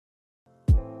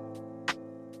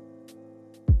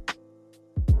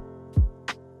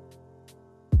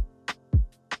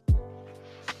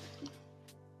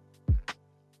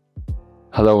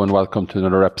Hello and welcome to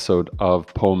another episode of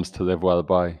Poems to Live Well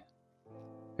By.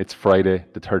 It's Friday,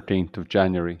 the 13th of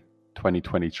January,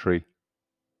 2023.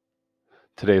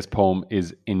 Today's poem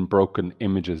is In Broken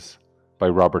Images by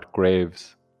Robert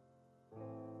Graves.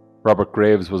 Robert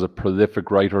Graves was a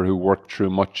prolific writer who worked through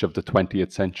much of the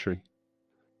 20th century.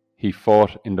 He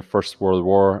fought in the First World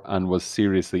War and was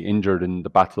seriously injured in the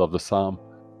Battle of the Somme,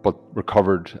 but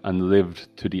recovered and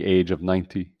lived to the age of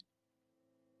 90.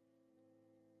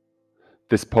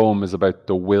 This poem is about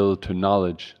the will to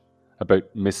knowledge,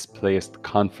 about misplaced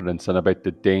confidence, and about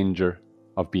the danger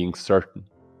of being certain.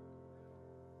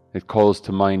 It calls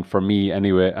to mind, for me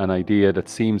anyway, an idea that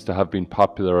seems to have been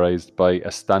popularized by a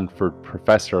Stanford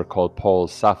professor called Paul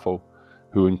Sappho,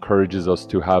 who encourages us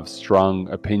to have strong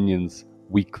opinions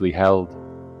weakly held.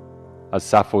 As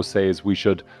Sappho says, we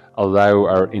should allow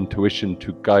our intuition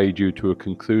to guide you to a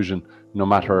conclusion, no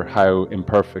matter how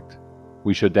imperfect.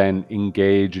 We should then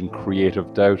engage in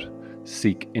creative doubt,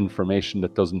 seek information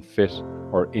that doesn't fit,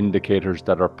 or indicators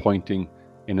that are pointing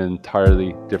in an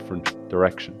entirely different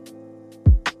direction.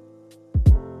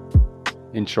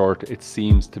 In short, it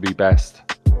seems to be best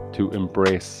to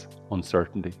embrace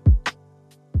uncertainty.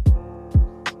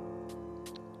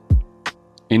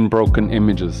 In Broken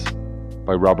Images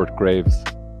by Robert Graves.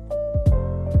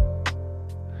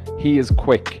 He is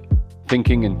quick,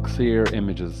 thinking in clear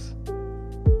images.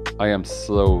 I am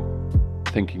slow,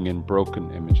 thinking in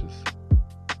broken images.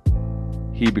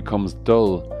 He becomes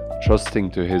dull, trusting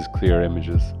to his clear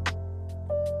images.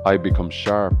 I become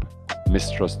sharp,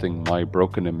 mistrusting my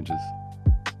broken images.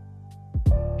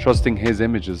 Trusting his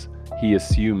images, he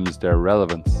assumes their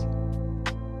relevance.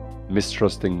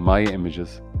 Mistrusting my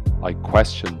images, I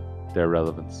question their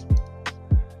relevance.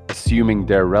 Assuming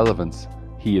their relevance,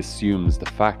 he assumes the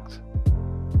fact.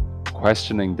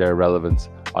 Questioning their relevance,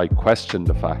 I question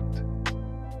the fact.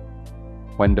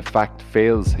 When the fact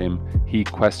fails him, he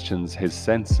questions his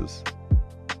senses.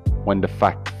 When the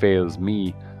fact fails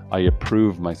me, I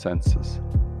approve my senses.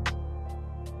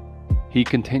 He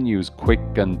continues quick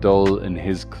and dull in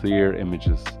his clear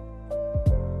images.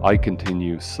 I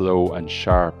continue slow and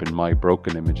sharp in my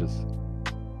broken images.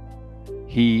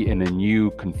 He in a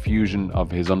new confusion of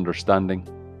his understanding.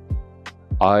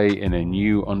 I in a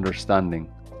new understanding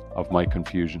of my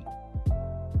confusion.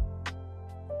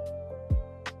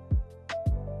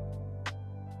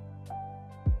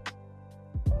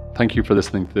 Thank you for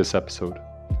listening to this episode.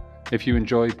 If you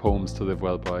enjoy Poems to Live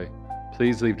Well By,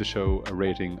 please leave the show a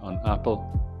rating on Apple,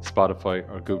 Spotify,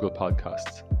 or Google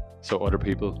Podcasts so other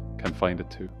people can find it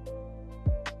too.